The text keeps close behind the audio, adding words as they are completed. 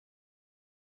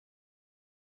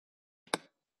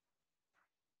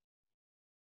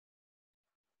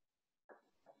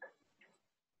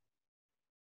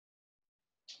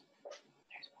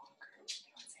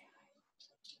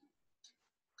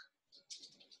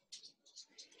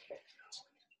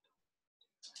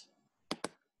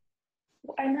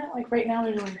I meant like right now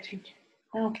there's only two.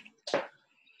 Okay.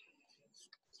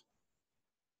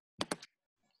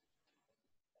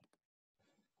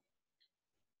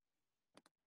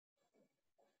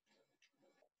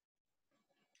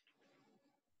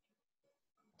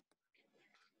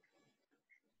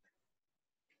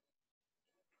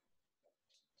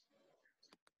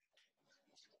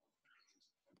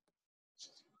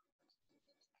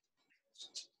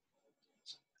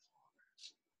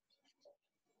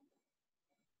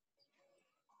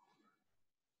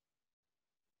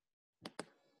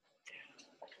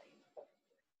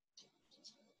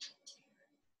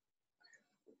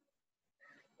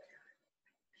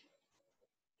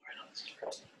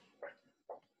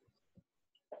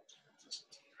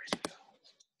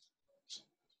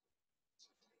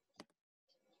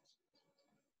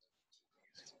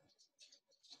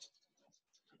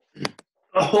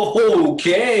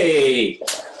 Okay.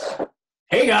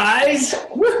 Hey guys.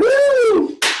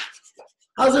 Woohoo!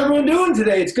 How's everyone doing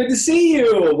today? It's good to see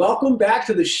you. Welcome back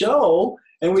to the show.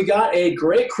 And we got a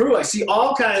great crew. I see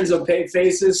all kinds of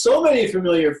faces, so many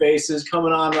familiar faces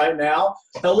coming on right now.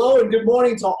 Hello and good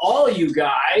morning to all you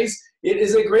guys. It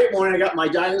is a great morning. I got my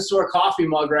dinosaur coffee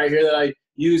mug right here that I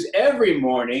use every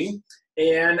morning.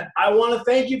 And I want to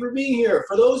thank you for being here.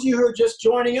 For those of you who are just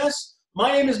joining us, my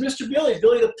name is Mr. Billy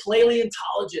the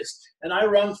paleontologist, and I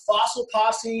run Fossil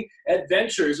Posse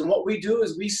Adventures. And what we do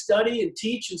is we study and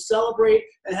teach and celebrate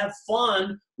and have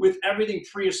fun with everything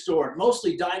prehistoric,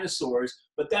 mostly dinosaurs,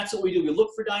 but that's what we do. We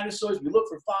look for dinosaurs, we look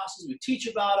for fossils, we teach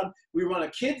about them. We run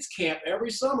a kids camp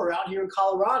every summer out here in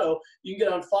Colorado. You can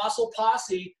get on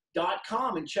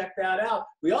fossilposse.com and check that out.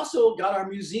 We also got our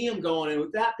museum going, and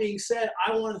with that being said,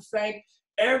 I want to thank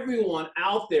everyone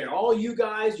out there, all you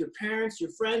guys, your parents, your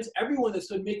friends, everyone that's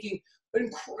been making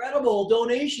incredible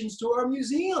donations to our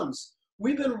museums.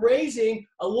 We've been raising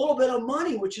a little bit of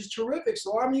money, which is terrific.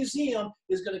 So our museum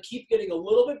is going to keep getting a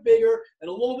little bit bigger and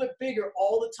a little bit bigger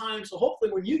all the time. So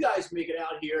hopefully when you guys make it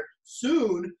out here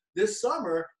soon this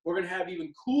summer, we're going to have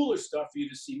even cooler stuff for you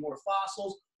to see, more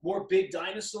fossils, more big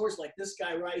dinosaurs like this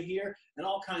guy right here, and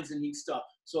all kinds of neat stuff.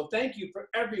 So thank you for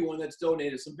everyone that's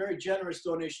donated. Some very generous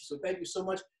donations, so thank you so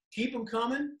much. Keep them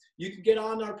coming. You can get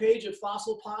on our page at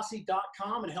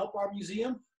fossilposse.com and help our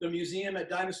museum, the museum at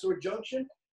Dinosaur Junction,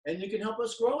 and you can help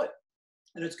us grow it.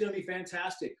 And it's going to be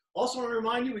fantastic. Also want to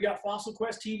remind you, we got Fossil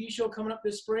Quest TV show coming up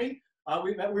this spring.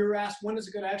 We were asked, when is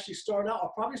it going to actually start out?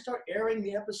 I'll probably start airing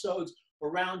the episodes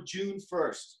around June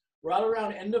 1st. Right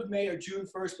around end of May or June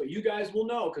 1st, but you guys will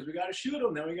know because we got to shoot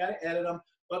them, then we got to edit them,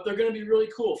 but they're going to be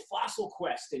really cool. Fossil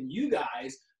Quest, and you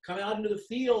guys come out into the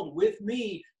field with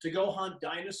me to go hunt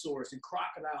dinosaurs and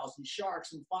crocodiles and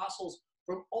sharks and fossils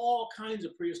from all kinds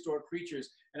of prehistoric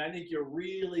creatures, and I think you're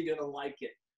really going to like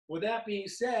it. With that being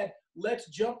said, let's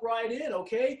jump right in,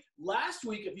 okay? Last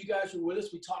week, if you guys were with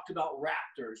us, we talked about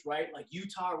raptors, right? Like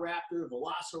Utah raptor,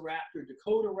 velociraptor,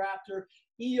 Dakota raptor,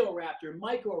 Eoraptor,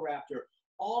 Microraptor,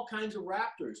 all kinds of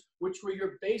raptors, which were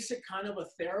your basic kind of a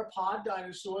theropod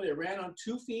dinosaur. They ran on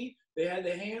 2 feet. They had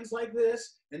their hands like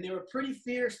this, and they were pretty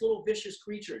fierce, little vicious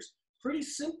creatures. Pretty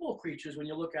simple creatures when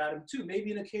you look at them too.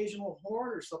 Maybe an occasional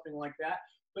horn or something like that,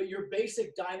 but your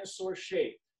basic dinosaur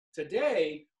shape.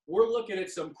 Today, we're looking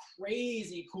at some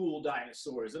crazy cool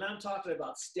dinosaurs, and I'm talking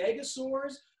about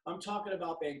stegosaurs. I'm talking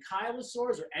about the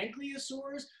ankylosaurs or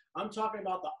ankylosaurs. I'm talking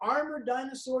about the armored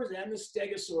dinosaurs and the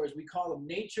stegosaurs. We call them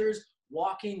nature's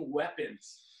walking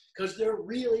weapons because they're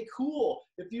really cool.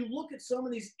 If you look at some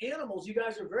of these animals, you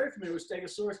guys are very familiar with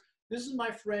stegosaurs. This is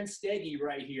my friend Steggy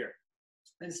right here.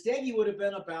 And Steggy would have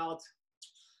been about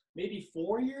maybe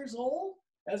 4 years old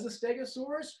as a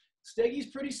stegosaurus. Steggy's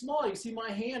pretty small. You see my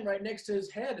hand right next to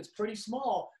his head. It's pretty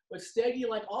small. But Steggy,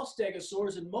 like all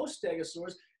stegosaurs and most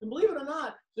stegosaurs, and believe it or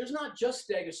not, there's not just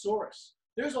Stegosaurus.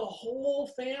 There's a whole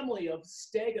family of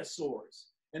stegosaurs.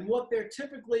 And what they're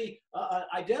typically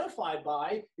identified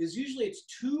by is usually it's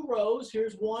 2 rows.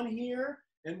 Here's one here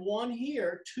and one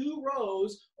here. 2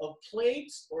 rows of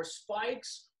plates or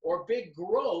spikes or big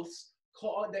growths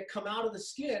that come out of the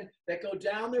skin that go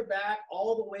down their back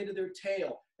all the way to their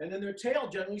tail. And then their tail,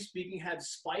 generally speaking, had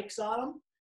spikes on them.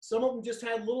 Some of them just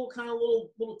had little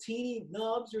teeny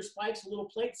nubs or spikes, little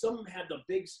plates. Some of them had the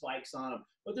big spikes on them.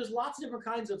 But there's lots of different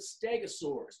kinds of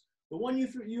stegosaurs. The one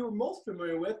you're most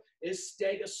familiar with is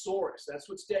Stegosaurus. That's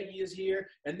what Steggy is here.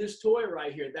 And this toy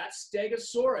right here, that's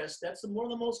Stegosaurus. That's one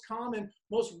of the most common,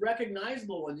 most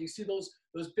recognizable ones. You see those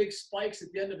big spikes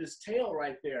at the end of his tail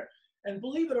right there. And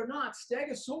believe it or not,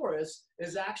 Stegosaurus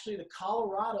is actually the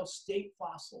Colorado state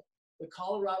fossil. the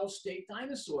Colorado state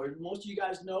dinosaurs. Most of you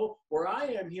guys know where I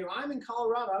am here. I'm in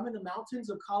Colorado. I'm in the mountains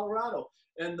of Colorado.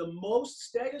 And the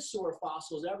most stegosaur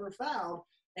fossils ever found,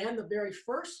 and the very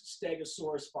first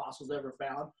Stegosaurus fossils ever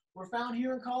found, were found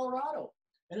here in Colorado.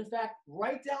 And in fact,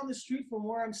 right down the street from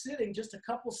where I'm sitting, just a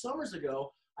couple summers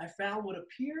ago, I found what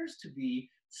appears to be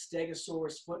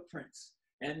Stegosaurus footprints.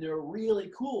 And they're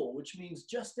really cool, which means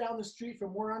just down the street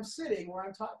from where I'm sitting, where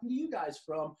I'm talking to you guys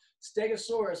from,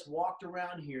 Stegosaurus walked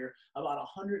around here about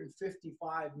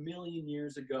 155 million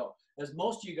years ago. As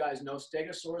most of you guys know,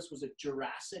 Stegosaurus was a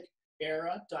Jurassic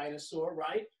era dinosaur,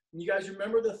 right? And you guys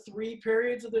remember the three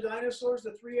periods of the dinosaurs,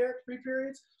 the three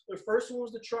periods? The first one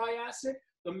was the Triassic,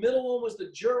 the middle one was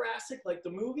the Jurassic, like the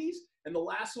movies, and the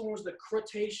last one was the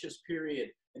Cretaceous period.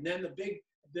 And then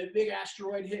the big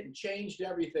asteroid hit and changed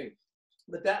everything.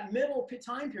 But that middle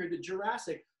time period, the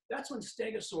Jurassic, that's when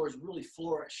Stegosaurs really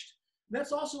flourished. And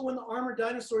that's also when the armored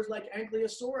dinosaurs like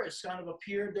Ankylosaurus kind of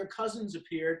appeared, their cousins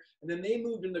appeared, and then they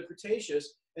moved into the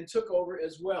Cretaceous and took over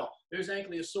as well. There's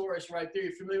Ankylosaurus right there.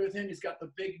 You're familiar with him? He's got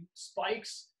the big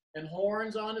spikes and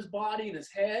horns on his body and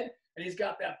his head, and he's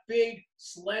got that big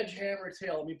sledgehammer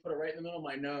tail. Let me put it right in the middle of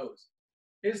my nose.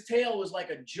 His tail was like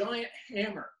a giant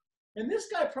hammer. And this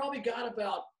guy probably got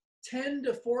about 10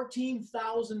 to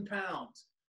 14,000 pounds.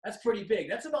 That's pretty big.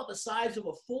 That's about the size of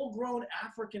a full-grown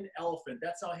African elephant.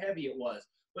 That's how heavy it was.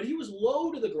 But he was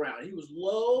low to the ground. He was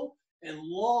low and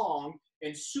long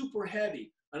and super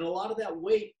heavy. And a lot of that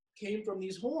weight came from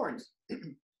these horns.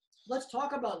 Let's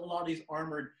talk about a lot of these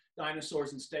armored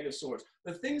dinosaurs and stegosaurs.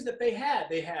 The things that they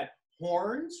had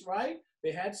horns, right?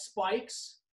 They had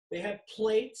spikes. They had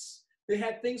plates. They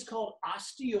had things called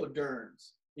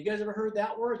osteoderms. You guys ever heard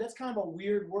that word? That's kind of a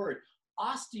weird word.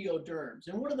 Osteoderms.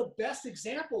 And one of the best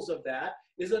examples of that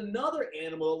is another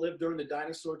animal that lived during the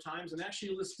dinosaur times and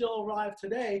actually is still alive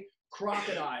today,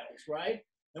 crocodiles, right?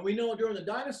 And we know during the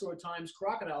dinosaur times,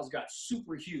 crocodiles got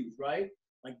super huge, right?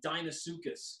 Like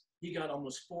Deinosuchus. He got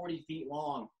almost 40 feet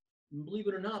long. And believe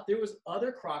it or not, there was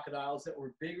other crocodiles that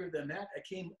were bigger than that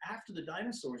came after the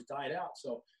dinosaurs died out.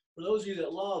 So for those of you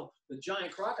that love the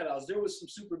giant crocodiles, there was some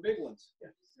super big ones. Yeah.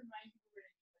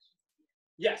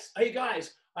 Yes. Hey,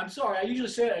 guys, I'm sorry. I usually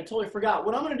say it. I totally forgot.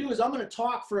 What I'm going to do is I'm going to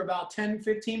talk for about 10,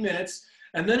 15 minutes,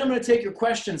 and then I'm going to take your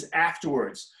questions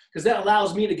afterwards because that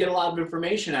allows me to get a lot of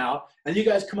information out, and you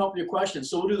guys come up with your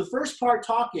questions. So we'll do the first part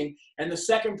talking and the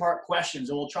second part questions,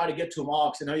 and we'll try to get to them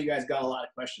all because I know you guys got a lot of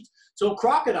questions. So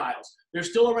crocodiles, they're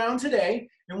still around today,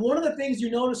 and one of the things you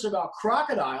notice about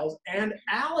crocodiles and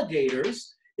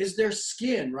alligators is their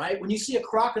skin, right? When you see a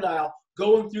crocodile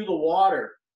going through the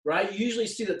water, right? You usually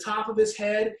see the top of his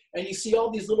head and you see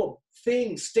all these little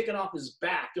things sticking off his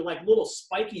back. They're like little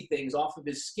spiky things off of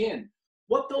his skin.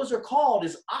 What those are called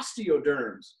is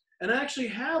osteoderms. And I actually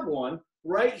have one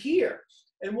right here.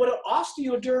 And what an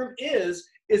osteoderm is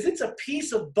it's a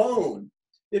piece of bone.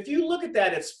 If you look at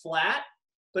that, it's flat,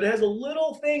 but it has a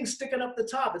little thing sticking up the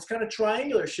top. It's kind of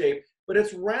triangular shape, but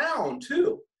it's round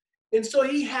too. And so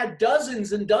he had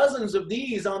dozens and dozens of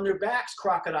these on their backs,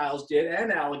 crocodiles did,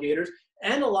 and alligators,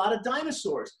 and a lot of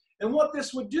dinosaurs. And what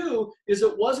this would do is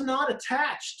it was not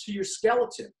attached to your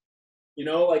skeleton. You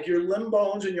know, like your limb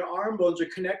bones and your arm bones are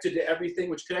connected to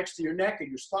everything, which connects to your neck and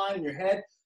your spine and your head.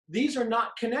 These are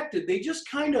not connected. They just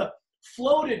kind of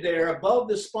floated there above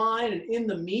the spine and in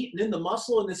the meat and in the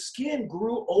muscle, and the skin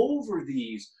grew over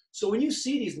these. So when you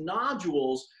see these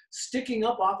nodules sticking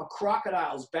up off a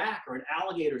crocodile's back or an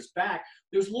alligator's back,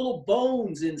 there's little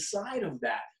bones inside of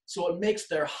that. So it makes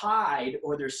their hide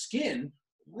or their skin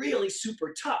really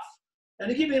super tough. And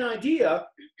to give you an idea,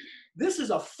 this is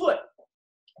a foot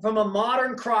from a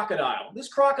modern crocodile. This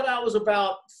crocodile was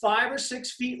about 5 or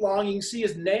 6 feet long. You can see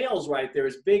his nails right there,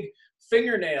 his big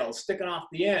fingernails sticking off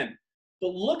the end.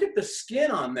 But look at the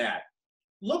skin on that.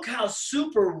 Look how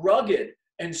super rugged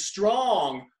and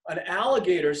strong an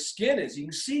alligator's skin is. You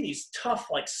can see these tough,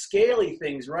 like scaly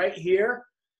things right here.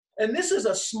 And this is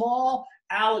a small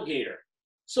alligator.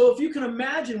 So if you can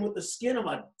imagine what the skin of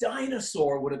a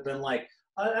dinosaur would have been like,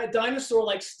 a dinosaur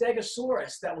like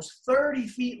Stegosaurus that was 30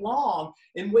 feet long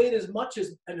and weighed as much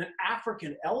as an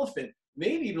African elephant,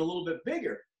 maybe even a little bit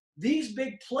bigger. These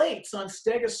big plates on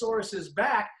Stegosaurus's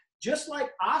back, just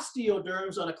like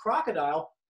osteoderms on a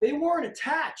crocodile, they weren't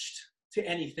attached to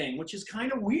anything, which is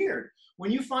kind of weird.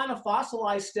 When you find a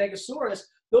fossilized Stegosaurus,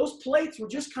 those plates were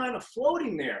just kind of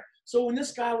floating there. So when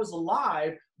this guy was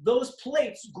alive, those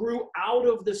plates grew out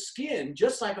of the skin,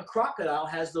 just like a crocodile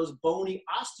has those bony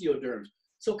osteoderms.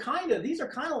 So these are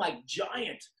kind of like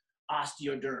giant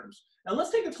osteoderms. Now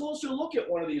let's take a closer look at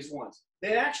one of these ones.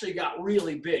 They actually got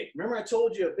really big. Remember I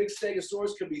told you a big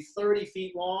Stegosaurus could be 30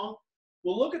 feet long?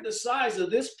 Well, look at the size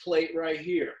of this plate right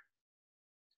here.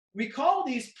 We call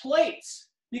these plates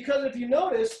because if you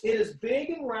notice, it is big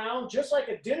and round, just like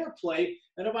a dinner plate.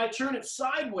 And if I turn it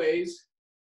sideways,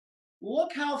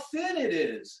 look how thin it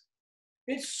is.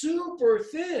 It's super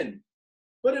thin.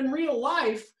 But in real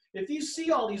life, if you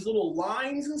see all these little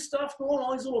lines and stuff going,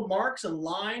 all these little marks and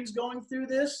lines going through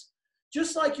this,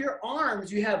 just like your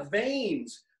arms, you have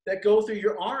veins that go through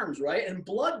your arms, right? And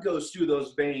blood goes through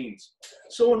those veins.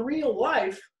 So in real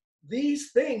life,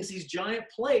 these things, these giant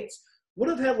plates, would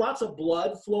have had lots of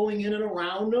blood flowing in and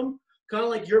around them, kind of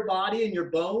like your body and your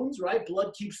bones, right?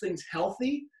 Blood keeps things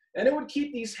healthy, and it would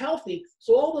keep these healthy.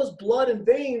 So all those blood and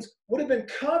veins would have been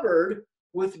covered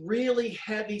with really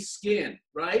heavy skin,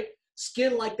 right?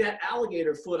 Skin like that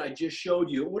alligator foot I just showed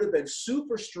you. It would have been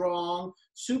super strong,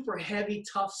 super heavy,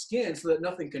 tough skin so that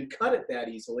nothing can cut it that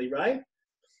easily, right?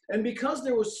 And because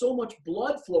there was so much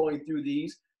blood flowing through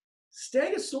these,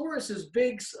 Stegosaurus's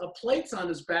big plates on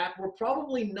his back were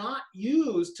probably not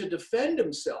used to defend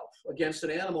himself against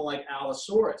an animal like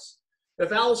Allosaurus.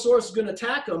 If Allosaurus is going to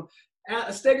attack him,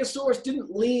 Stegosaurus didn't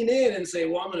lean in and say,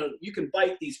 well, you can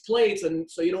bite these plates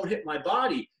and so you don't hit my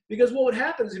body. Because what would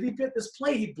happen is if he bit this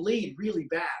plate, he'd bleed really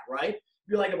bad, right? It'd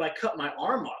be like if I cut my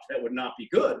arm off, that would not be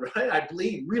good, right? I'd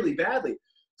bleed really badly.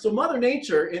 So Mother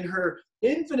Nature, in her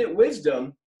infinite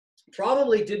wisdom,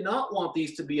 probably did not want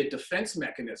these to be a defense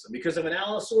mechanism, because if an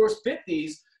Allosaurus bit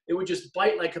these, it would just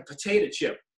bite like a potato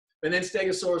chip. And then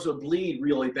Stegosaurus would bleed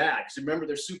really bad, because remember,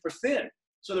 they're super thin.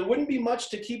 So there wouldn't be much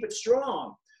to keep it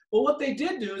strong. But what they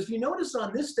did do is, if you notice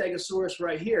on this Stegosaurus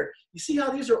right here, you see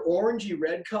how these are orangey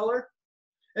red color?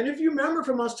 And if you remember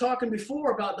from us talking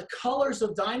before about the colors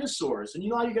of dinosaurs, and you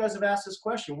know how you guys have asked this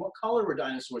question, what color were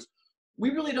dinosaurs?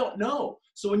 We really don't know.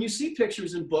 So when you see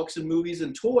pictures in books and movies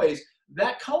and toys,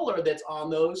 that color that's on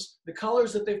those, the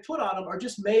colors that they've put on them are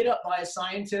just made up by a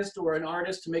scientist or an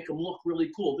artist to make them look really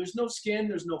cool. There's no skin,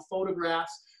 there's no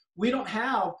photographs. We don't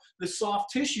have the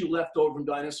soft tissue left over from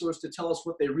dinosaurs to tell us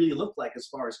what they really look like as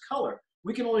far as color.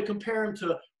 We can only compare them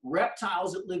to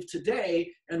reptiles that live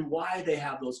today and why they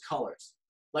have those colors.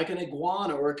 Like an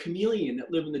iguana or a chameleon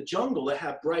that live in the jungle that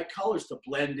have bright colors to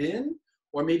blend in,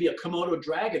 or maybe a Komodo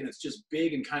dragon that's just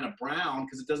big and kind of brown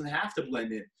because it doesn't have to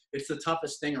blend in. It's the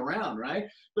toughest thing around, right?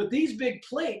 But these big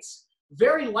plates,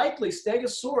 very likely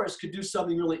Stegosaurus could do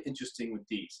something really interesting with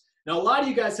these. Now, a lot of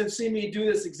you guys have seen me do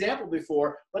this example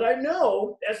before, but I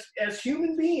know as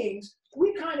human beings,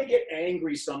 we kind of get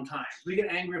angry sometimes. We get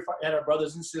angry at our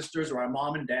brothers and sisters or our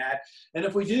mom and dad. And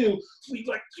if we do, we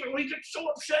get so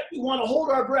upset, we want to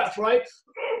hold our breath, right?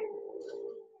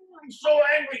 I'm so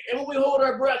angry. And when we hold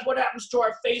our breath, what happens to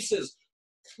our faces?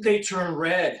 They turn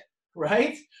red,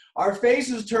 right? Our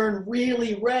faces turn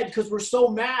really red because we're so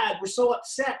mad, we're so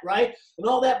upset, right? And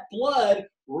all that blood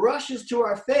rushes to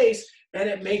our face and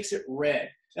it makes it red.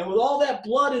 And with all that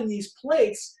blood in these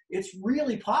plates, it's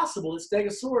really possible that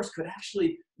Stegosaurus could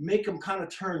actually make them kind of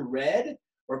turn red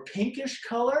or pinkish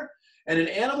color. And an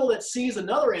animal that sees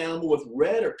another animal with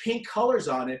red or pink colors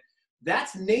on it,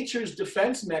 that's nature's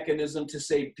defense mechanism to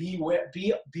say, beware,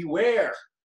 be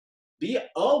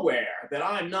aware that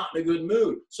I'm not in a good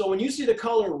mood. So when you see the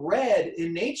color red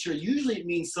in nature, usually it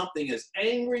means something is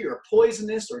angry or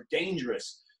poisonous or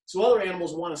dangerous. So other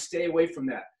animals want to stay away from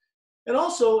that. And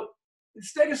also,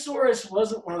 Stegosaurus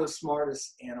wasn't one of the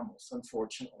smartest animals,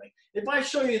 unfortunately. If I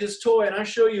show you this toy and I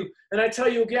show you, and I tell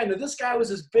you again that this guy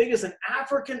was as big as an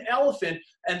African elephant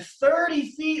and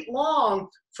 30 feet long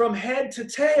from head to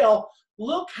tail,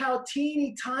 look how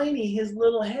teeny tiny his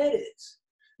little head is.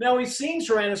 Now, we've seen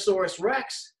Tyrannosaurus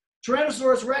Rex.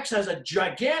 Tyrannosaurus Rex has a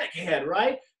gigantic head,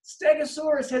 right?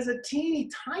 Stegosaurus has a teeny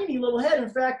tiny little head. In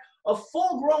fact, a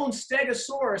full-grown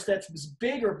Stegosaurus that's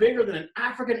big or bigger than an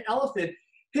African elephant,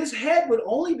 his head would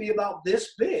only be about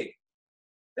this big.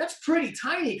 That's pretty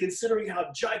tiny considering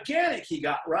how gigantic he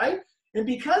got, right? And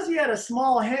because he had a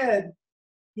small head,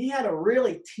 he had a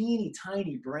really teeny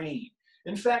tiny brain.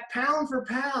 In fact, pound for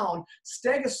pound,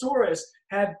 Stegosaurus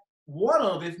had one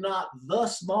of, if not the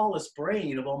smallest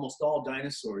brain of almost all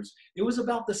dinosaurs. It was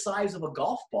about the size of a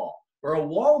golf ball or a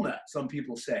walnut, some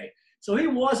people say. So he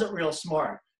wasn't real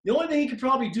smart. The only thing he could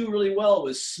probably do really well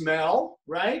was smell,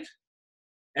 right?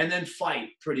 And then fight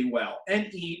pretty well, and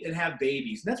eat and have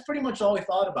babies. And that's pretty much all he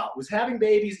thought about, was having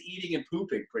babies, eating, and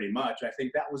pooping pretty much. I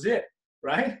think that was it,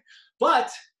 right?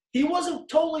 But he wasn't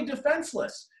totally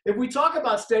defenseless. If we talk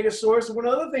about Stegosaurus, one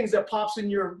of the other things that pops in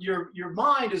your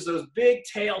mind is those big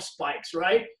tail spikes,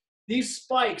 right? These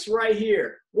spikes right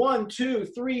here, 1, 2,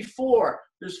 3, 4.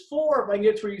 There's 4, if I can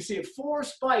get to where you can see it, 4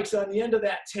 spikes on the end of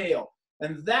that tail.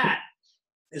 And that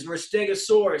is where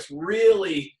Stegosaurus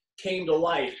really came to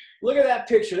life. Look at that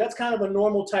picture. That's kind of a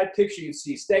normal type picture you'd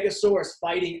see. Stegosaurus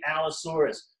fighting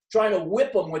Allosaurus, trying to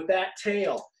whip him with that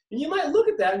tail. And you might look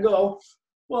at that and go,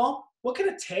 well, what can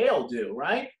a tail do,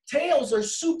 right? Tails are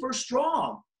super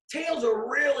strong. Tails are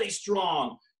really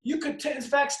strong. You could, in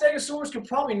fact, Stegosaurus could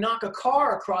probably knock a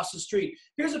car across the street.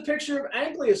 Here's a picture of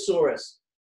Ankylosaurus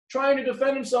trying to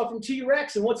defend himself from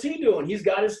T-Rex. And what's he doing? He's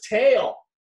got his tail.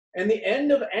 And the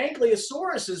end of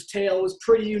Ankylosaurus's tail was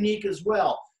pretty unique as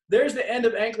well. There's the end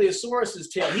of Ankylosaurus's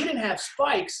tail. He didn't have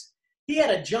spikes. He had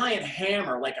a giant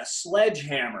hammer, like a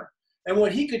sledgehammer. And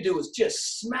what he could do was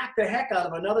just smack the heck out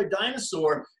of another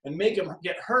dinosaur and make him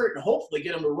get hurt and hopefully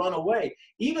get him to run away.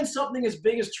 Even something as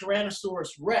big as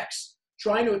Tyrannosaurus Rex,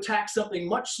 trying to attack something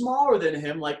much smaller than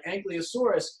him, like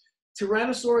Ankylosaurus,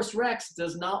 Tyrannosaurus Rex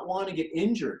does not want to get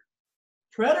injured.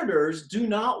 Predators do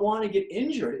not want to get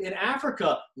injured. In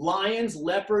Africa, lions,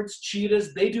 leopards,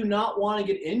 cheetahs, they do not want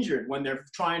to get injured when they're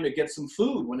trying to get some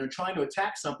food, when they're trying to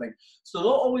attack something. So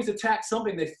they'll always attack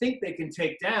something they think they can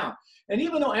take down. And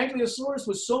even though Ankylosaurus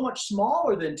was so much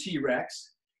smaller than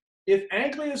T-Rex, if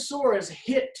Ankylosaurus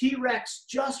hit T-Rex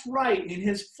just right in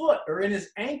his foot or in his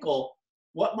ankle,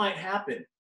 what might happen?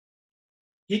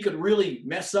 He could really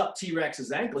mess up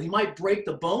T-Rex's ankle. He might break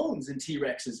the bones in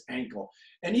T-Rex's ankle.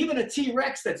 And even a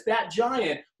T-Rex that's that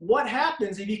giant, what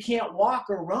happens if he can't walk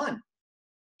or run?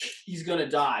 He's going to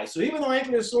die. So even though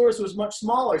Ankylosaurus was much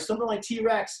smaller, something like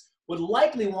T-Rex would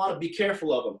likely want to be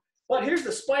careful of him. But here's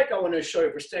the spike I wanted to show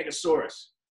you for Stegosaurus.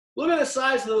 Look at the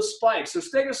size of those spikes. So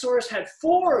Stegosaurus had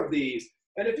 4 of these.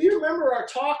 And if you remember our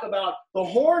talk about the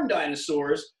horned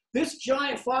dinosaurs, this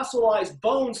giant fossilized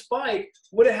bone spike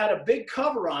would have had a big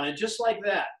cover on it, just like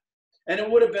that. And it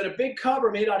would have been a big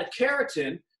cover made out of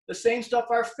keratin, the same stuff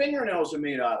our fingernails are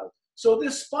made out of. So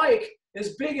this spike,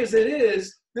 as big as it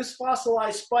is, this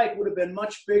fossilized spike would have been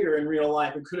much bigger in real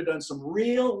life and could have done some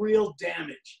real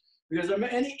damage. Because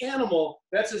any animal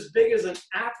that's as big as an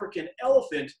African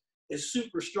elephant is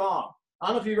super strong. I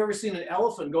don't know if you've ever seen an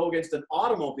elephant go against an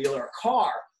automobile or a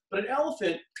car, but an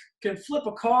elephant can flip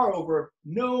a car over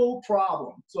no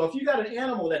problem. So if you got an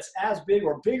animal that's as big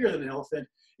or bigger than an elephant,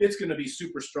 it's going to be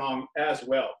super strong as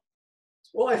well.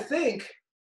 Well, I think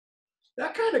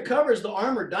that kind of covers the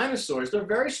armored dinosaurs. They're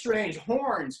very strange.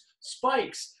 Horns,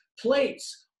 spikes,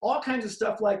 plates, all kinds of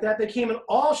stuff like that. They came in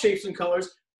all shapes and colors.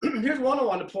 Here's one I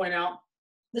want to point out.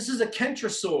 This is a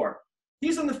kentrosaur.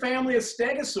 He's in the family of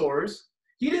stegosaurs.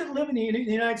 He didn't live in the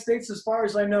United States as far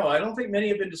as I know. I don't think many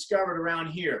have been discovered around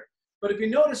here. But if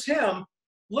you notice him,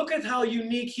 look at how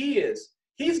unique he is.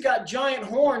 He's got giant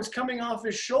horns coming off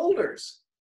his shoulders.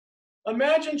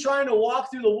 Imagine trying to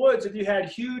walk through the woods if you had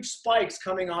huge spikes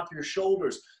coming off your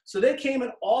shoulders. So they came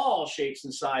in all shapes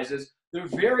and sizes. They're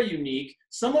very unique.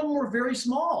 Some of them were very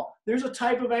small. There's a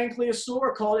type of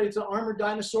ankylosaur called, it's an armored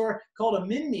dinosaur called a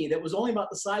mini that was only about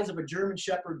the size of a German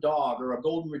Shepherd dog or a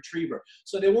golden retriever.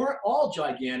 So they weren't all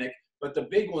gigantic, but the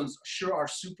big ones sure are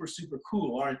super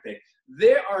cool, aren't they?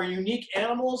 They are unique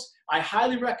animals. I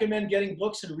highly recommend getting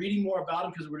books and reading more about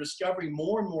them because we're discovering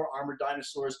more and more armored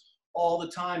dinosaurs all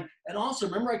the time. And also,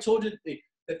 remember I told you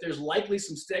that there's likely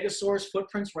some Stegosaurus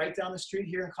footprints right down the street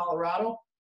here in Colorado?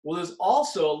 Well, there's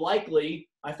also likely,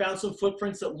 I found some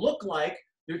footprints that look like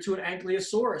they're to an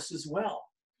Ankylosaurus as well.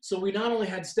 So we not only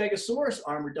had Stegosaurus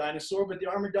armored dinosaur, but the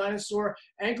armored dinosaur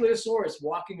Ankylosaurus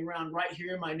walking around right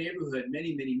here in my neighborhood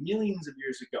many millions of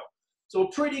years ago. So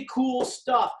pretty cool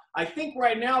stuff. I think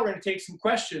right now we're going to take some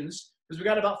questions because we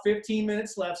got about 15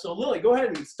 minutes left. So Lily, go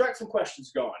ahead and start some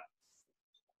questions going.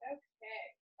 Okay.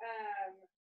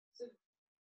 So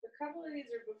a couple of these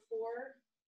are before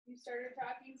you started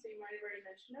talking, so you might have already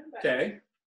mentioned them. But, okay.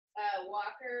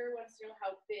 Walker wants to know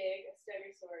how big a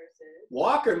Stegosaurus is.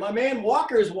 Walker, my man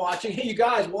Walker is watching. Hey, you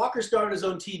guys, Walker started his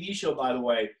own TV show, by the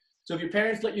way. So if your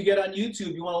parents let you get on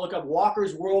YouTube, you want to look up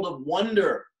Walker's World of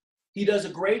Wonder. He does a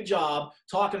great job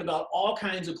talking about all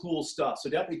kinds of cool stuff. So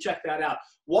definitely check that out.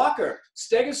 Walker,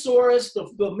 Stegosaurus,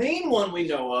 the main one we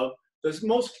know of, the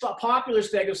most popular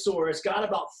Stegosaurus, got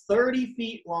about 30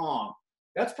 feet long.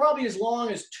 That's probably as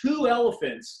long as 2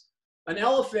 elephants. An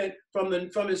elephant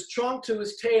from his trunk to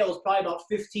his tail is probably about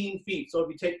 15 feet. So if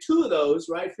you take 2 of those,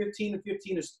 right, 15 and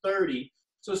 15 is 30.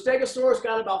 So Stegosaurus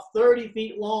got about 30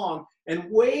 feet long and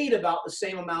weighed about the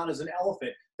same amount as an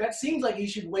elephant. That seems like he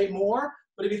should weigh more,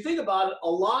 but if you think about it, a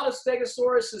lot of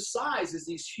Stegosaurus' size is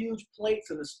these huge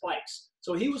plates and the spikes.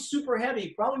 So he was super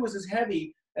heavy, probably was as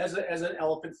heavy as an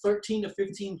elephant, 13 to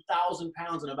 15,000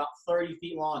 pounds and about 30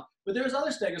 feet long. But there's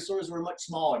other Stegosaurs that were much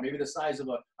smaller, maybe the size of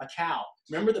a cow.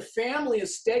 Remember, the family of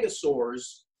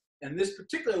Stegosaurs And this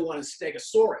particular one is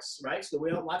Stegosaurus, right? So we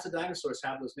have lots of dinosaurs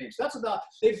have those names. So that's about,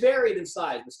 they varied in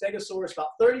size. The Stegosaurus, about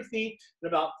 30 feet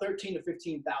and about 13 to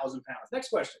 15,000 pounds. Next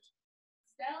question.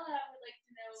 Stella would like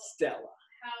to know Stella.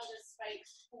 how the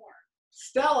spikes form.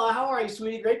 Stella, how are you,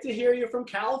 sweetie? Great to hear you from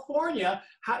California.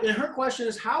 And her question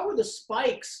is, how were the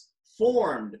spikes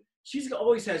formed? She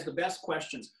always has the best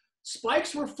questions.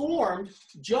 Spikes were formed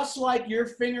just like your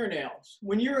fingernails.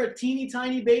 When you're a teeny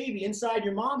tiny baby inside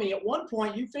your mommy, at one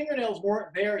point your fingernails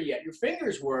weren't there yet. Your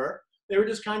fingers were. They were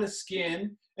just kind of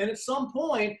skin. And at some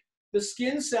point, the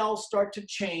skin cells start to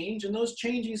change, and those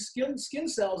changing skin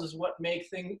cells is what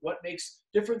makes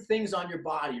different things on your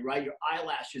body, right? Your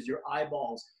eyelashes, your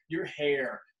eyeballs, your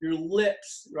hair, your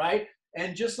lips, right?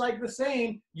 And just like the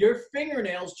same, your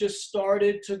fingernails just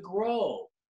started to grow.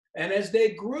 And as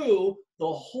they grew, the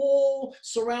whole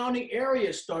surrounding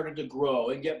area started to grow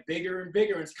and get bigger and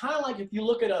bigger. And it's kind of like if you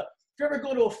ever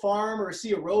go to a farm or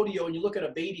see a rodeo and you look at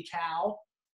a baby cow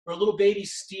or a little baby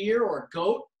steer or a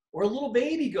goat or a little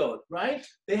baby goat, right?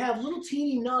 They have little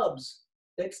teeny nubs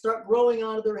that start growing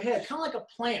out of their head, kind of like a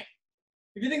plant.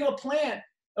 If you think of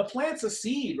a plant's a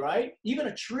seed, right? Even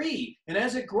a tree. And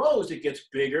as it grows, it gets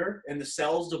bigger and the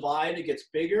cells divide, it gets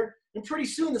bigger. And pretty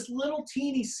soon, this little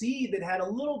teeny seed that had a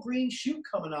little green shoot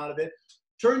coming out of it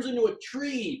turns into a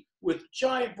tree with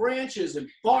giant branches and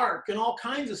bark and all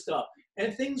kinds of stuff.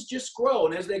 And things just grow.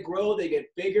 And as they grow, they get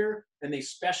bigger and they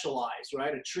specialize,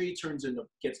 right? A tree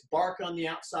gets bark on the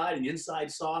outside and the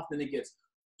inside soft, and it gets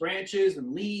branches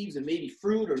and leaves and maybe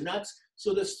fruit or nuts.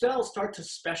 So the cells start to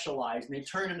specialize and they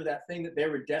turn into that thing that they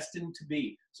were destined to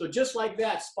be. So just like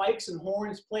that, spikes and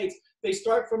horns, plates, they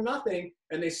start from nothing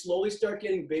and they slowly start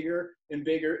getting bigger and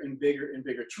bigger and bigger and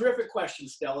bigger. Terrific question,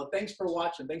 Stella. Thanks for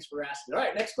watching. Thanks for asking. All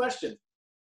right, next question.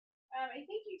 I think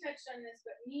you touched on this,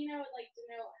 but Mina would like to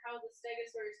know how the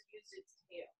Stegosaurus used its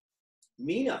tail.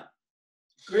 Mina.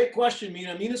 Great question,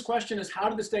 Mina. Mina's question is, how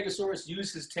did the Stegosaurus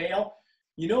use his tail?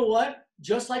 You know what?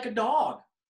 Just like a dog.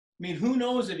 I mean, who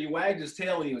knows if he wagged his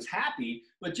tail when he was happy,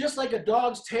 but just like a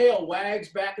dog's tail wags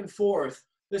back and forth,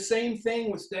 the same thing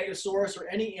with Stegosaurus or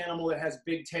any animal that has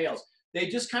big tails. They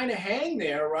just kind of hang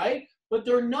there, right? But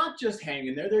they're not just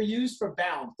hanging there. They're used for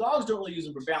balance. Dogs don't really use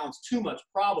them for balance too much,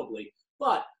 probably.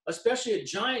 But especially a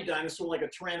giant dinosaur like a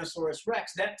Tyrannosaurus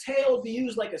Rex, that tail would be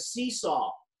used like a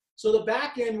seesaw. So the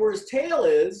back end where his tail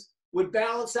is would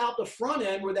balance out the front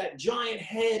end where that giant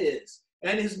head is.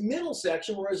 And his middle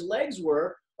section where his legs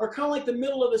were are kind of like the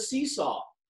middle of a seesaw.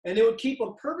 And it would keep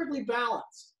them perfectly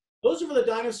balanced. Those are for the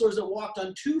dinosaurs that walked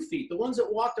on 2 feet. The ones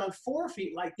that walked on 4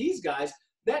 feet, like these guys,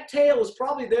 that tail was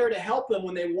probably there to help them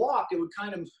when they walked. It would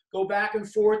kind of go back and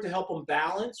forth to help them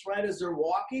balance, right, as they're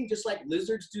walking, just like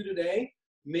lizards do today.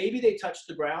 Maybe they touch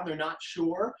the ground, they're not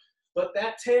sure. But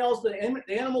that tail's the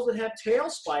animals that have tail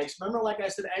spikes. Remember, like I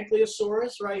said,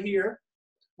 Ankylosaurus right here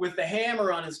with the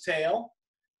hammer on his tail,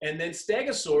 and then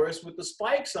Stegosaurus with the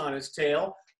spikes on his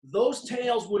tail. Those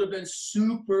tails would have been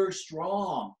super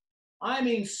strong. I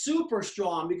mean, super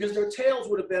strong, because their tails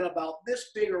would have been about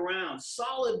this big around,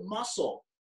 solid muscle,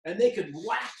 and they could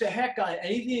whack the heck out of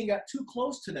anything that got too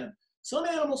close to them. Some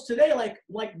animals today,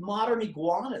 like modern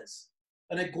iguanas,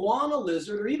 an iguana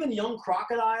lizard, or even young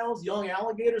crocodiles, young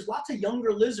alligators, lots of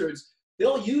younger lizards,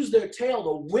 they'll use their tail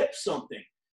to whip something.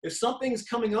 If something's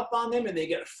coming up on them and they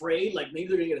get afraid, like maybe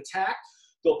they're gonna get attacked,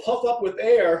 they'll puff up with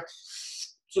air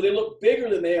so they look bigger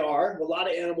than they are. A lot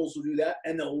of animals will do that,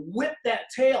 and they'll whip that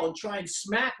tail and try and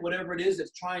smack whatever it is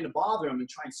that's trying to bother them and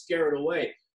try and scare it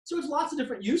away. So there's lots of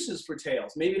different uses for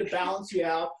tails, maybe to balance you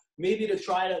out, maybe to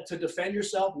try to defend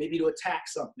yourself, maybe to attack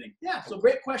something. Yeah, so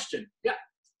great question. Yeah.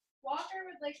 Walker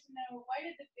would like to know, why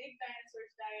did the big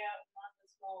dinosaurs die out and not the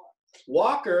small ones?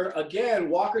 Walker, again,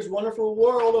 Walker's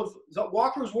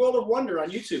World of Wonder on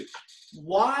YouTube.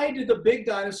 Why did the big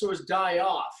dinosaurs die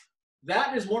off?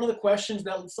 That is one of the questions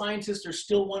that scientists are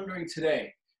still wondering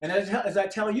today. And as I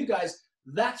tell you guys,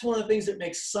 that's one of the things that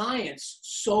makes science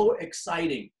so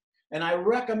exciting. And I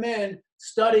recommend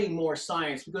studying more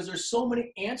science because there's so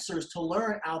many answers to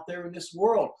learn out there in this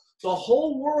world. The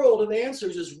whole world of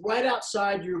answers is right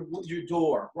outside your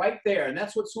door, right there. And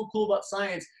that's what's so cool about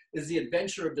science, is the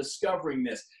adventure of discovering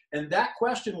this. And that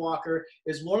question, Walker,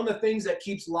 is one of the things that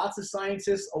keeps lots of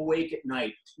scientists awake at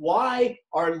night. Why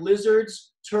are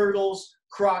lizards, turtles,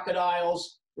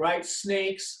 crocodiles, right,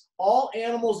 snakes, all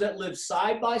animals that live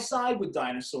side by side with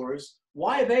dinosaurs,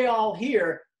 why are they all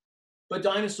here, but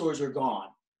dinosaurs are gone?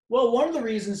 Well, one of the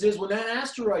reasons is when that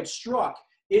asteroid struck,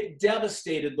 it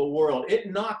devastated the world. It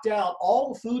knocked out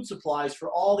all the food supplies for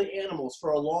all the animals for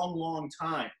a long, long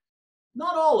time.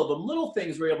 Not all of them. Little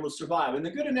things were able to survive. And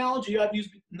the good analogy I've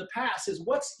used in the past is,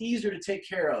 what's easier to take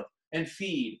care of, and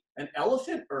feed? An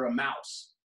elephant or a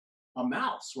mouse? A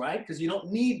mouse, right? Because you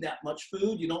don't need that much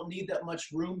food. You don't need that much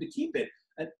room to keep it.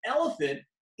 An elephant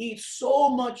eats so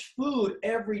much food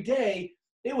every day,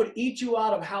 it would eat you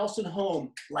out of house and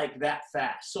home like that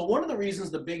fast. So one of the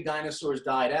reasons the big dinosaurs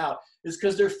died out is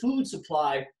because their food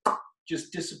supply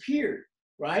just disappeared,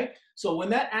 right? So when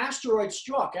that asteroid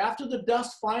struck, after the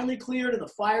dust finally cleared and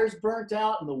the fires burnt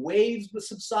out and the waves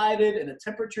subsided and the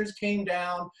temperatures came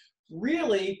down,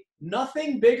 really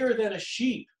nothing bigger than a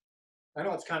sheep. I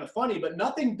know it's kind of funny, but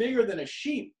nothing bigger than a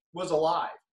sheep was alive.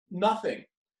 Nothing.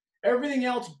 Everything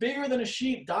else bigger than a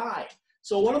sheep died.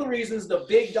 So one of the reasons the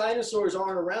big dinosaurs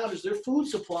aren't around is their food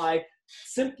supply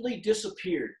simply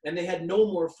disappeared and they had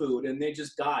no more food and they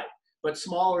just died. But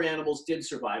smaller animals did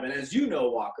survive. And as you know,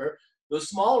 Walker, those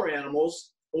smaller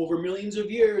animals, over millions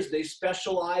of years, they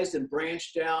specialized and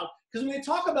branched out. Because when they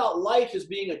talk about life as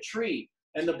being a tree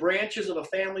and the branches of a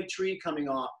family tree coming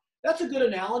off, that's a good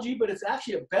analogy, but it's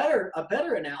actually a better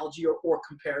analogy or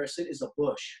comparison is a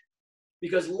bush.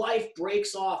 Because life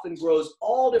breaks off and grows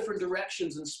all different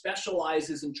directions and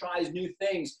specializes and tries new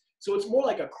things. So it's more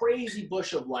like a crazy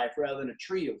bush of life rather than a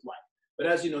tree of life. But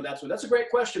as you know, that's a great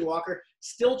question, Walker.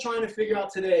 Still trying to figure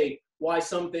out today why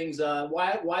some things,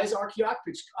 why is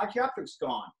Archaeopteryx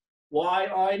gone? Why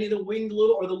are any of the winged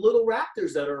little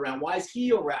raptors that are around? Why is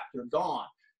Eoraptor gone?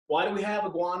 Why do we have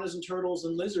iguanas and turtles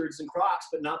and lizards and crocs,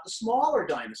 but not the smaller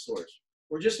dinosaurs?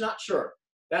 We're just not sure.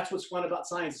 That's what's fun about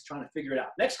science, is trying to figure it out.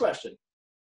 Next question.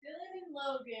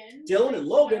 Dylan and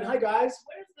Logan, hi guys.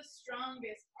 What is the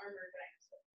strongest armored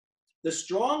dinosaur? The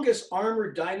strongest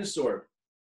armored dinosaur.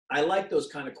 I like those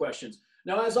kind of questions.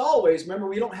 Now, as always, remember,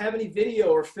 we don't have any video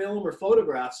or film or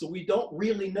photographs, so we don't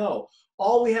really know.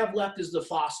 All we have left is the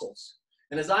fossils.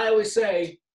 And as I always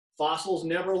say, fossils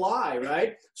never lie,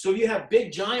 right? So if you have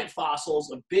big giant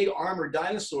fossils of big armored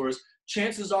dinosaurs,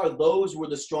 chances are those were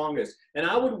the strongest. And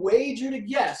I would wager to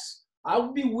guess, I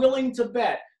would be willing to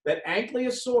bet that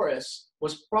Ankylosaurus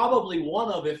was probably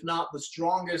one of, if not the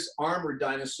strongest armored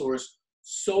dinosaurs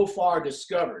so far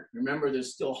discovered. Remember,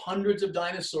 there's still hundreds of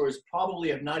dinosaurs probably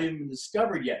have not even been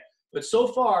discovered yet. But so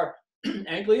far,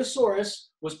 Ankylosaurus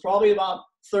was probably about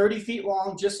 30 feet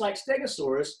long, just like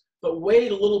Stegosaurus, but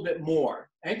weighed a little bit more.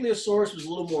 Ankylosaurus was a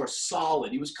little more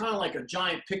solid. He was kind of like a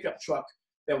giant pickup truck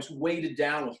that was weighted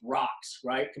down with rocks,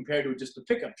 right? Compared to just a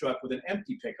pickup truck with an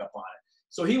empty pickup on it.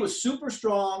 So he was super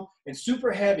strong and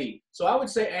super heavy. So I would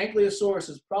say Ankylosaurus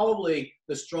is probably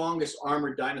the strongest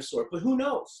armored dinosaur, but who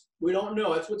knows? We don't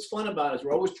know. That's what's fun about it, is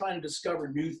we're always trying to discover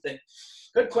new things.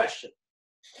 Good question.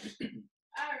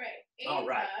 All right. All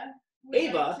right.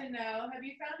 Ava would like to know, have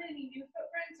you found any new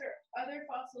footprints or other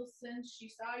fossils since she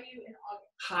saw you in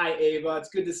August? Hi, Ava. It's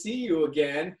good to see you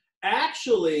again.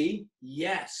 Actually,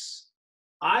 yes.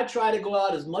 I try to go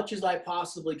out as much as I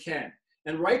possibly can.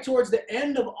 And right towards the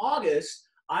end of August,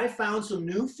 I found some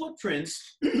new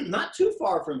footprints not too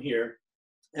far from here.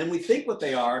 And we think what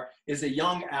they are is a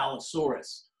young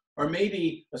Allosaurus, or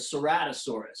maybe a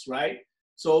Ceratosaurus, right?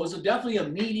 So it was definitely a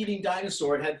meat-eating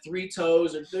dinosaur. It had 3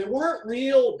 toes. They weren't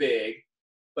real big,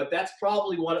 but that's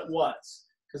probably what it was.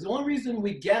 Because the only reason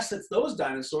we guess it's those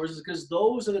dinosaurs is because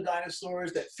those are the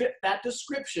dinosaurs that fit that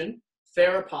description: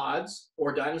 theropods,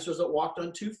 or dinosaurs that walked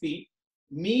on 2 feet,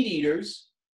 meat eaters,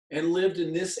 and lived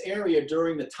in this area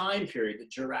during the time period, the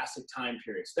Jurassic time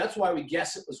period. So that's why we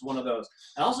guess it was one of those.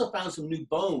 I also found some new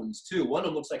bones too. One of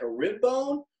them looks like a rib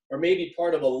bone, or maybe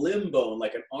part of a limb bone,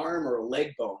 like an arm or a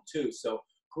leg bone too. So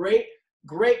great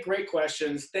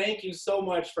questions. Thank you so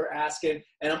much for asking.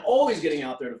 And I'm always getting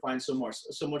out there to find so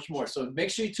much more. So make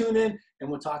sure you tune in, and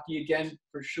we'll talk to you again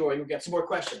for sure. You'll get some more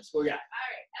questions. What we got? All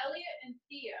right,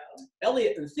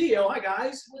 Elliot and Theo. Hi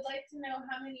guys. Would like to know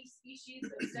how many species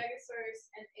of Stegosaurs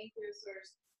and Ankylosaurs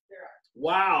there are.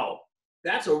 Wow,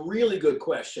 that's a really good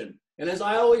question. And as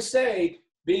I always say,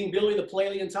 being Billy the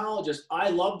paleontologist, I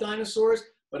love dinosaurs,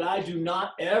 but I do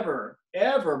not ever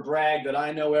brag that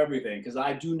I know everything, because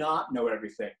I do not know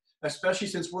everything, especially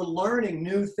since we're learning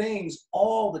new things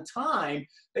all the time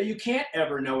that you can't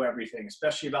ever know everything,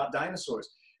 especially about dinosaurs.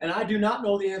 And I do not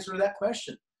know the answer to that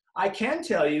question. I can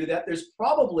tell you that there's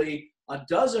probably a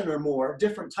dozen or more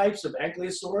different types of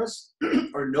Ankylosaurus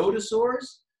or Nodosaurs,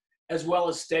 as well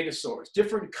as Stegosaurs,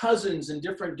 different cousins and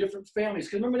different families.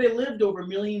 Because remember, they lived over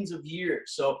millions of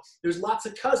years. So there's lots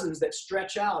of cousins that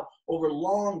stretch out over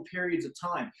long periods of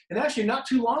time. And actually, not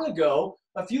too long ago,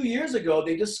 a few years ago,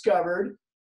 they discovered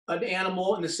an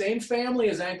animal in the same family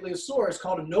as Ankylosaurus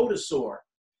called a Nodosaur.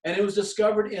 And it was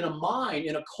discovered in a mine,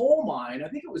 in a coal mine. I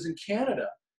think it was in Canada.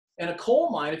 And a coal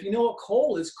mine, if you know what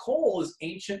coal is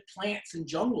ancient plants and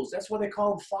jungles. That's why they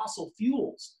call them fossil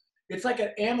fuels. It's like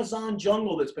an Amazon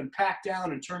jungle that's been packed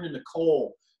down and turned into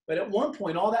coal. But at one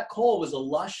point, all that coal was a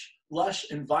lush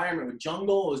environment with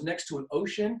jungle. It was next to an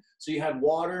ocean, so you had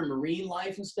water, marine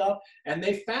life and stuff. And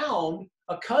they found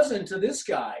a cousin to this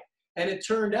guy. And it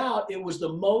turned out it was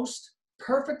the most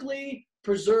perfectly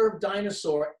preserved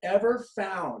dinosaur ever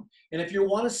found. And if you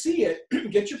want to see it,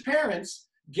 get your parents,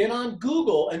 get on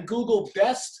Google and Google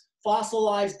best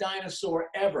fossilized dinosaur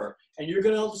ever. And you're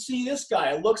going to see this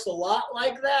guy. It looks a lot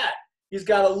like that. He's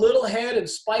got a little head and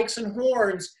spikes and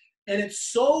horns, and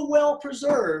it's so well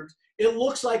preserved, it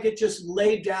looks like it just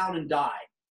laid down and died.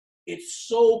 It's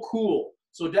so cool.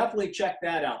 So definitely check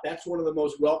that out. That's one of the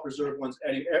most well-preserved ones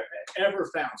ever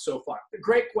found so far.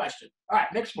 Great question. All right,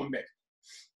 next one, Mick.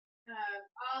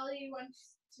 Ollie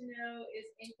wants to know, is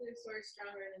Ankylosaurus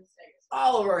stronger than Stegosaurus?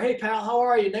 Oliver, hey pal, how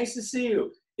are you? Nice to see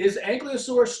you. Is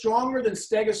Ankylosaurus stronger than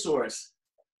Stegosaurus?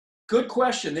 Good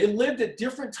question. They lived at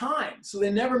different times, so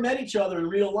they never met each other in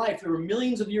real life. They were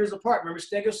millions of years apart. Remember,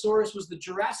 Stegosaurus was the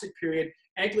Jurassic period.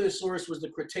 Ankylosaurus was the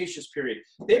Cretaceous period.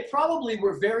 They probably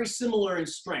were very similar in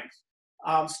strength.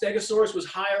 Stegosaurus was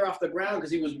higher off the ground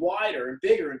because he was wider and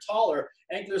bigger and taller.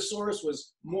 Ankylosaurus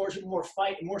was more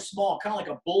small, kind of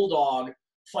like a bulldog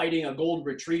fighting a golden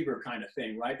retriever kind of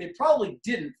thing, right? They probably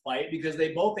didn't fight because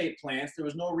they both ate plants. There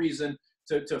was no reason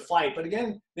to fight. But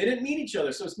again, they didn't meet each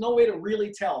other, so it's no way to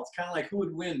really tell. It's kind of like who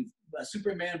would win,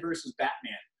 Superman versus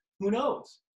Batman. Who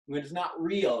knows? When it's not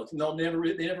real, they never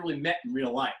really met in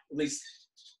real life. At least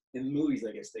in the movies,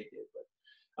 I guess they did.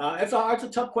 But it's a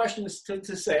tough question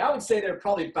to say. I would say they're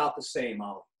probably about the same,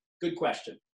 Olive. Good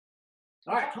question.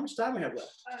 All right, how much time do we have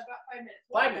left? About 5 minutes.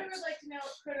 5 minutes. I would like to know,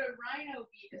 could a rhino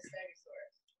beat a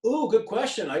Stegosaurus? Ooh, good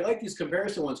question. I like these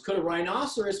comparison ones. Could a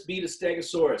rhinoceros beat a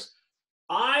Stegosaurus?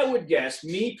 I would guess,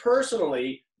 me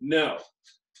personally, no.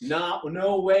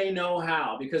 No way, no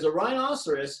how. Because a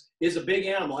rhinoceros is a big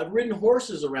animal. I've ridden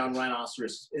horses around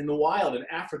rhinoceros in the wild in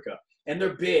Africa, and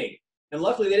they're big. And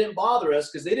luckily they didn't bother us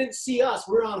because they didn't see us.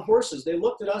 We were on horses. They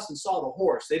looked at us and saw the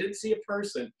horse. They didn't see a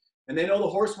person. And they know the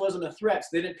horse wasn't a threat, so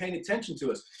they didn't pay any attention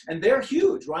to us. And they're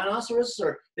huge. Rhinoceros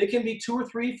they can be 2,000 or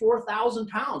 3,000, 4,000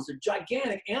 pounds. They're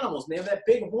gigantic animals. And they have that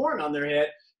big horn on their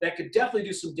head that could definitely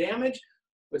do some damage.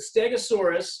 But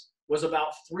Stegosaurus was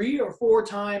about 3 or 4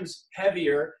 times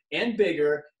heavier and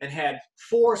bigger and had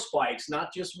 4 spikes,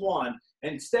 not just 1.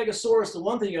 And Stegosaurus, the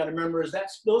one thing you got to remember is that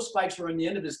those spikes were on the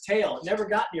end of his tail. It never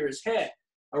got near his head.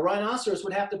 A rhinoceros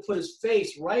would have to put his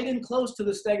face right in close to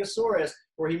the Stegosaurus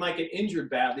where he might get injured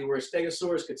badly, where a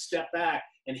Stegosaurus could step back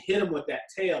and hit him with that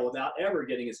tail without ever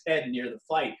getting his head near the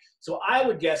fight. So I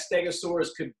would guess Stegosaurus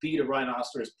could beat a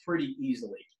rhinoceros pretty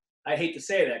easily. I hate to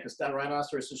say that because that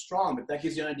rhinoceros is strong, but that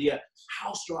gives you an idea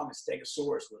how strong a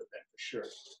Stegosaurus would have been for sure.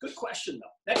 Good question,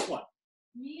 though. Next one.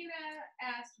 Nina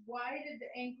asked, why did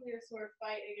the Ankylosaur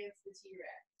fight against the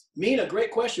T-Rex? Mina, great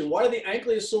question. Why did the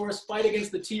Ankylosaurus fight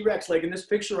against the T-Rex like in this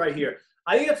picture right here?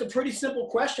 I think that's a pretty simple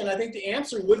question. I think the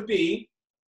answer would be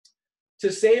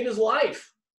to save his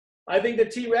life. I think the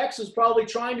T-Rex is probably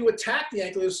trying to attack the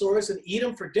Ankylosaurus and eat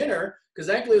him for dinner because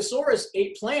Ankylosaurus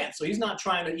ate plants, so he's not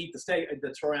trying to eat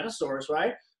the Tyrannosaurus,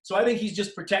 right? So I think he's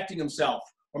just protecting himself,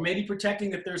 or maybe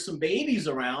protecting if there's some babies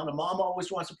around. A mom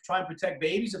always wants to try and protect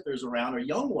babies if there's around, or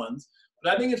young ones,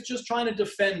 but I think it's just trying to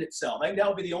defend itself. I think that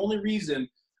would be the only reason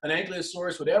an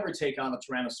Ankylosaurus would ever take on a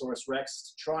Tyrannosaurus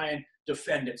Rex, to try and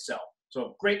defend itself.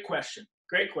 So great question,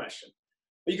 great question.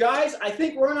 You guys, I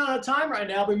think we're running out of time right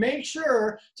now, but make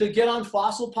sure to get on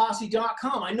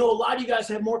fossilposse.com. I know a lot of you guys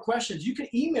have more questions. You can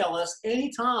email us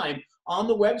anytime on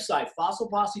the website,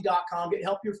 fossilposse.com.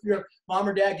 Help your mom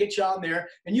or dad get you on there.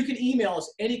 And you can email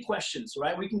us any questions,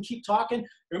 right? We can keep talking.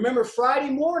 Remember, Friday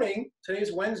morning,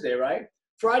 today's Wednesday, right?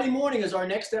 Friday morning is our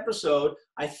next episode.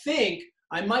 I think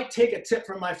I might take a tip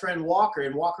from my friend Walker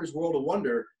in Walker's World of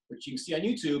Wonder, which you can see on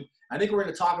YouTube. I think we're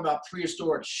going to talk about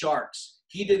prehistoric sharks.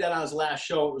 He did that on his last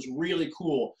show. It was really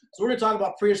cool. So we're going to talk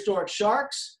about prehistoric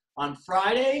sharks on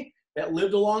Friday that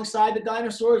lived alongside the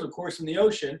dinosaurs, of course, in the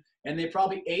ocean. And they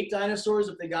probably ate dinosaurs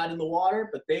if they got in the water,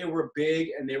 but they were big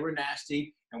and they were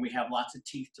nasty, and we have lots of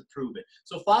teeth to prove it.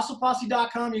 So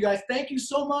fossilposse.com, you guys, thank you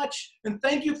so much. And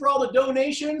thank you for all the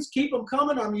donations. Keep them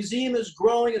coming. Our museum is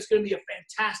growing. It's going to be a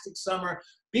fantastic summer.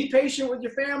 Be patient with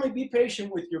your family. Be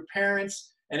patient with your parents.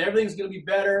 And everything's going to be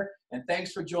better. And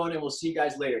thanks for joining. We'll see you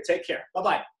guys later. Take care.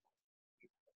 Bye-bye.